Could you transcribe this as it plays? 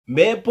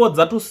Mbepo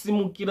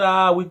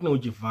dzatosimukira Whitney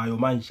Chivhayo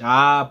manje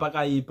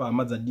pakaipa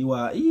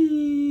madzadiwa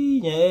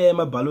nyaya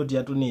maballot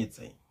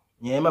yatonetsa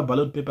nyaya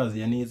maballot papers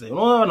yanetsa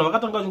vanhu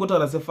vakatanga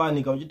vachingotaura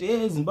sefani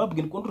kamuchiti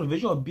Zimbabwean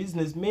controversial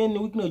businessman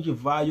Whitney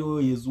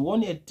Chivhayo has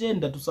won a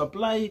tender to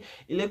supply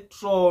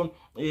electoral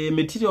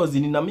materials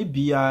in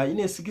Namibia in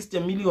a 60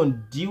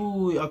 million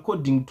deal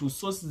according to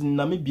sources in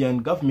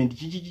Namibian government.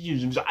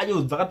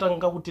 Zvayo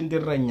dzakatanga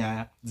kutenderera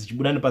nyaya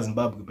dzichibuda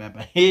nepaZimbabwe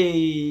papa.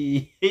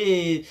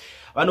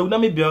 Vanhu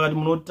kuNamibia vakati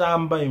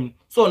munotamba.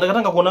 So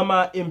ndakatanga kuona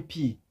ma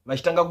MP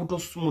vachitanga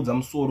kutosumudza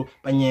musoro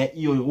panyaya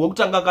iyoyo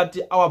wokutanga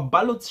kati our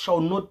ballots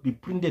shall not be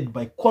printed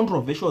by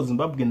controversial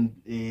Zimbabwean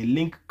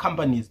link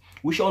companies.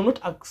 We shall not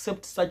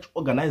accept such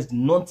organized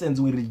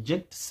nonsense. We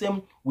reject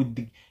same with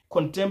the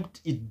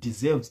contempt it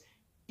deserves.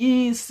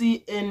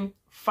 ECN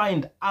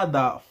find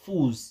other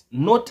fools,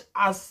 not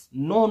us.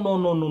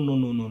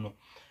 No.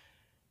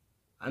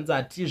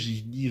 Anzati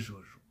zvidizvo.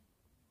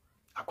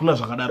 Hakuna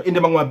zvakadaro. Ende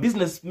vamwe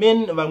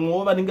businessmen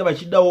vamwe vanenge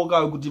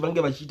vachidawo kuti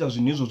vange vachiita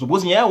zvinhu izvozvo.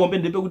 Because nyaya hombe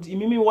ndepekuti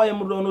imimi waye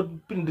muri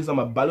unoprintisa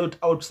maballot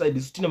outside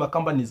isu tine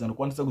macompanies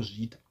anokwanisa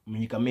kuzviita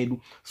munyika medu.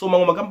 So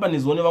mamwe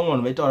macompanies one vamwe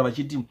vanhu vaitaura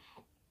vachiti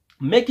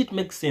make it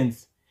make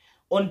sense.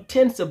 On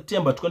 10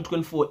 September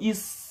 2024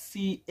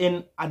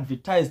 ECN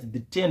advertised the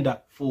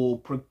tender for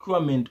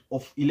procurement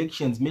of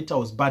elections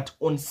materials, but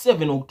on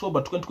 7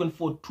 October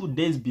 2024, 2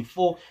 days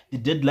before the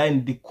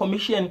deadline, the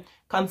commission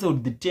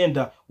cancelled the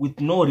tender with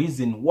no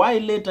reason. Why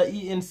later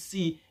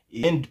ENC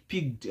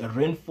handpicked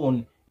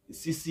Rainform,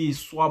 CC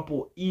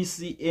Swapo,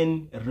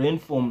 ECN,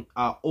 Rainform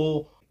are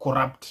all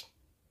corrupt.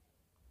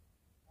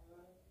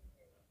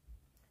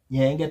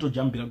 Nyanga to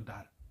jump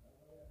kudara.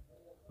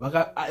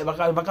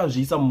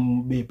 Vakazviisa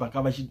mubepa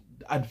kavachi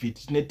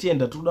advert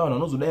netenda toda vanhu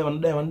vanozodai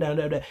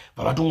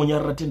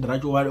vavatongonyarira tenda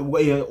racho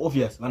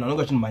obvious vanhu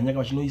vanenge vachimhanya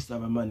vachinoisa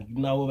vamani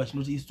navo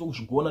vachinoti isi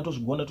tozvigona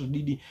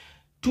todidi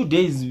 2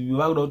 days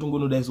vakuda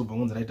kutongonodai sobva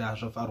ngonzi raita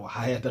zvafarwa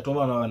haya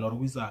tatova vanhu vari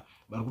kuisa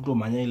vari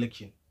kutomhanya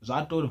election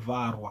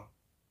zvatorivharwa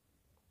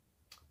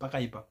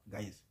pakaipa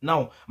guys.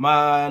 Now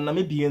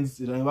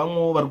Namibians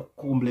vamwe vari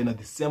kucomplaina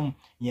the same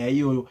nyaya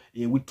iyoyo.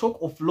 We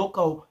talk of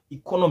local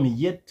economy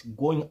yet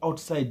going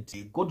outside.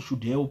 God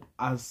should help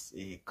us,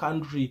 a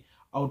country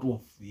out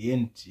of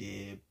hand,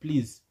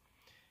 please.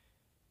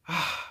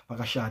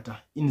 Pakashata.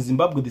 In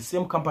Zimbabwe, the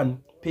same company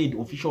paid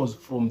officials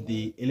from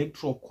the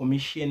Electoral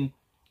Commission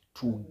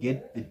to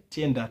get the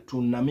tender to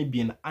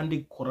Namibian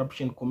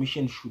Anti-Corruption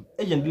Commission should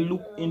urgently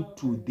look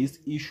into this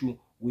issue.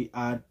 We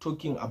are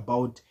talking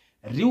about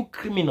real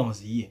criminals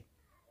here.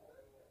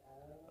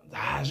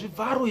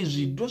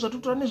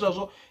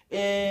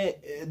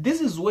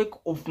 This is work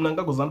of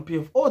Nangago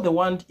ZANU-PF. All they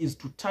want is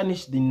to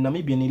tarnish the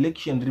Namibian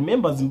election.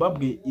 Remember,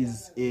 Zimbabwe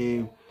is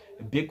a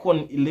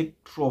beacon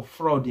electoral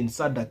fraud in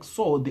SADC,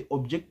 so the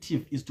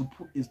objective is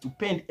to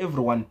paint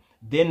everyone.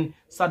 Then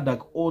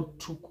SADC all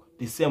took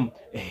the same.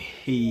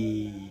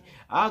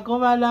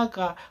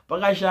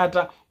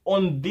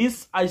 On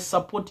this, I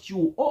support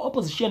you. All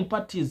opposition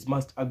parties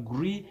must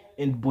agree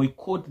and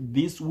boycott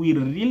this. We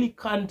really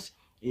can't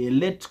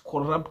let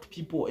corrupt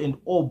people and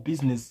all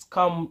business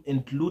come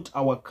and loot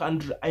our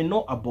country. I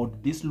know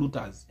about these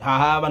looters.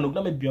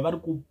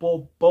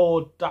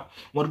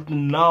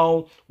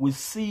 Now we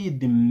see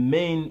the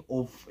men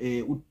of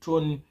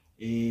Uton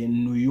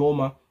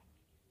Nuyoma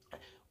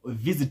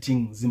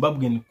visiting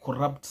Zimbabwean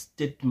corrupt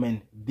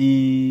statesmen.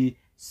 The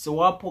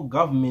SWAPO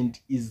government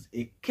is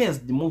a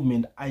cursed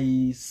movement.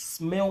 I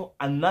smell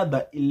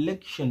another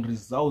election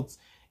results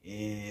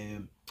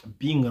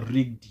being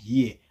rigged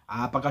here.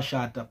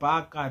 Pakashata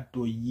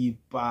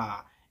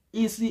pakatoyipa.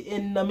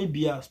 ECN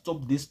Namibia,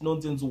 stop this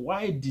nonsense.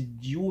 Why did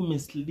you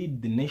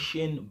mislead the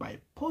nation by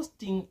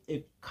posting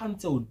a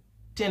cancelled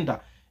tender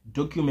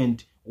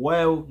document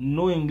while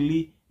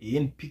knowingly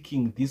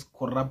handpicking this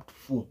corrupt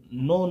fool?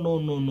 No.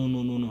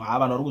 Vanhu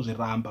vari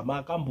kuzviramba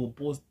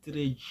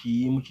makambopostire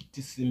chii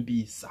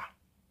muchitisimbisa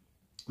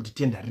kuti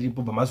tenda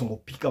riripo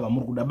pamazongopika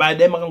vamuri kuda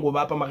dai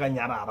makangovapa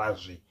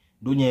makanyararazve.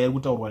 Ndonyaya iri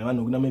kutaurwa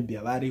nevanhu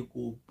kuNamibia vari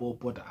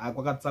kupopota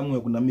kwakatsamwe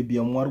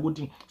kuNamibia mwari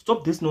kuti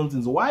stop this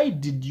nonsense. Why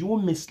did you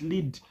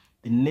mislead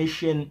the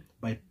nation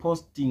by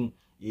posting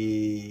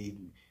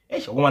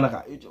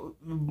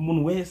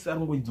munhu wese ari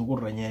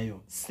kungodzokorora nyaya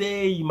iyo.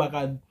 Sei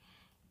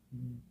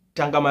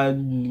makatanga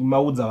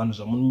maudza vanhu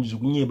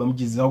zvakunyeba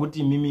muchiziva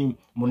kuti mimi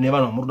mune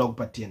vanhu vamuri kuda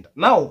kupa tenda.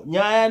 Now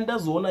nyaya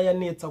ndazoona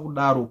yanetsa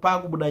kudaro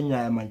pakubuda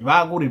nyaya manje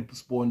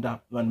vakuresponda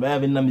vanhu vaya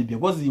veNamibia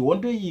because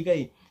hondo iyika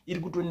iyi iri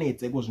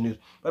kutonetsa iko zvinezvi.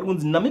 Vari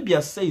kunzi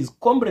Namibia says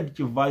Comrade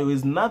Chivhayo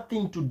has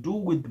nothing to do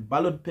with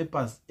ballot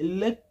papers.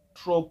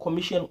 Electoral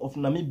Commission of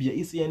Namibia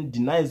ECN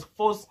denies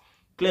false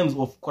claims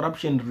of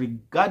corruption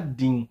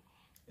regarding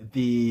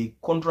the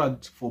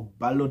contract for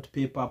ballot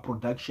paper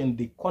production.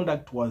 The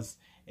contract was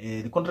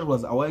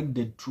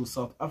awarded to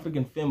South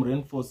African firm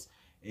Rainform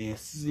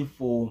CC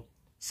for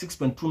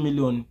 6.2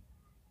 million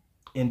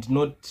and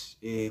not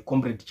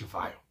Comrade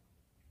Chivhayo.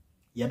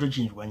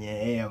 Yatochinjwa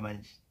nyaya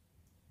manje.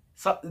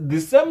 The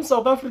same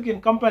South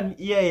African company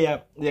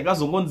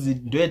yakazongonzi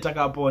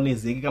ndoyatakapawo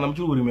nezeki kana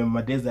muchiri remember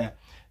madeza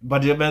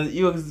but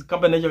iyo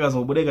company yacho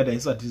kazobuda ikati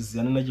haisati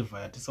ziyana na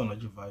Chivhayo tisaona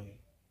Chivhayo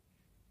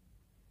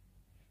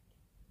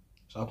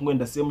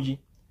zvakungoenda same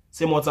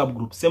WhatsApp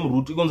group same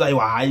route ikonza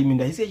aiwa hai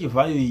minda isi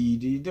Chivhayo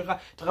iyi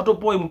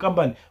takatopoa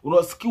mucompany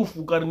uno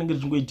skillful kare rinenge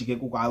richingoitika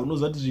ikoko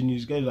unoziva kuti zvinhu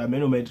zvikai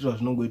zvameno maitirwa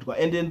zvinongoitwa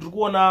and ndiri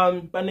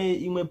kuona pane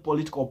imwe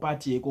political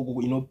party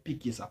ikoko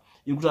inopikisa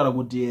iri kutaura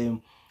kuti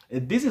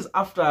this is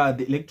after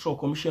the Electoral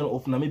Commission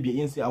of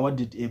Namibia ANC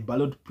awarded a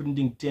ballot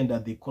printing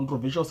tender the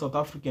controversial South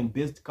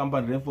African-based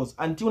company Raffles.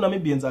 Until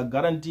Namibians are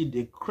guaranteed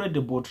a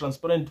credible,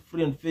 transparent,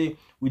 free and fair,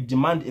 we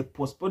demand a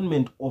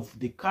postponement of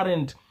the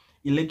current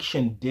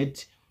election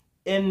date.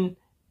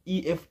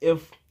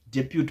 NEFF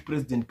Deputy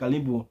President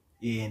Kalimbo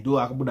ndo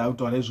akabuda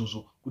kutaura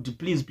izvozvo kuti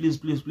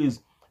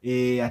please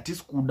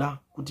hatisi kuda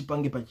kuti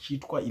pange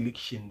pachiitwa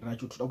election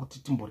racho, toda kuti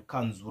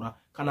timborikanzura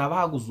kana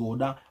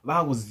vakuzoda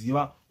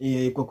vakuziva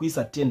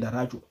kwekuisa tender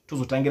racho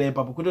tozotangira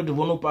ipapo kwete kuti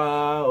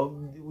vonopa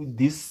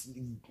this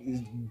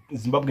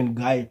Zimbabwean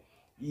guy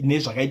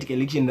nezvakaitika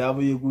election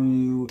yavo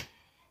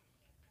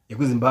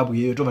yekuZimbabwe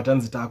iyoyo tobva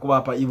tanzi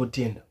takuvapa ivo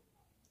tender.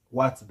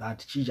 What's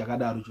that? Chii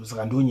chakadaro icho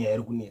saka ndo nyaya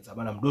iri kunetsa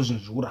bana ndo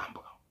zvinhu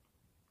zvikuramba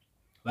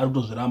vari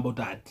kutozviramba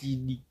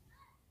kuti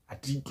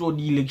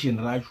hatitodi election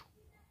racho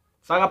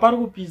saka pari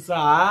kupisa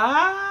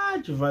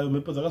Chivhayo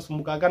mhepo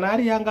dzakasumuka kana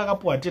ari yanga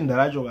akapuwa tender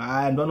racho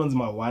ndo anonzi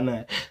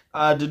mahwana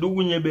tidi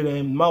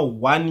kunyebera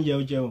mahwani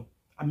chaiwo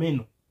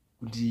ameno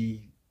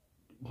kuti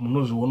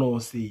munozvionawo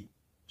sei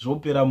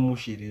zvopera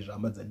mushere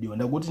zvamba dzadiwa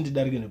ndakuti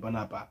ndidarike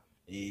nepanapa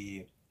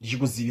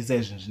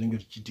ndichikuzivisai zvinhu zvinenge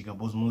zvichiitika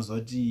because munoziva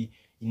kuti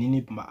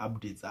inini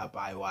pama-updates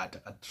apa aiwa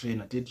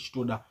takatraina tete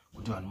tichitoda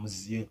kuti vanhu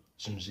muzive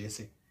zvinhu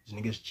zvese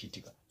zvinenge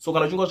zvichiitika. So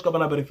kana uchinge wasvika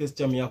panapa first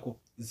time yako,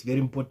 it's very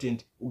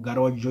important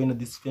ugara wajoina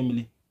this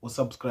family,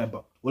 usubscribe,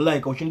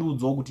 ulike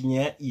uchindiudzawo kuti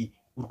nyaya iyi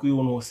uri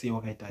kuionawo sei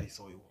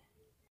wakaitarisawo iwe.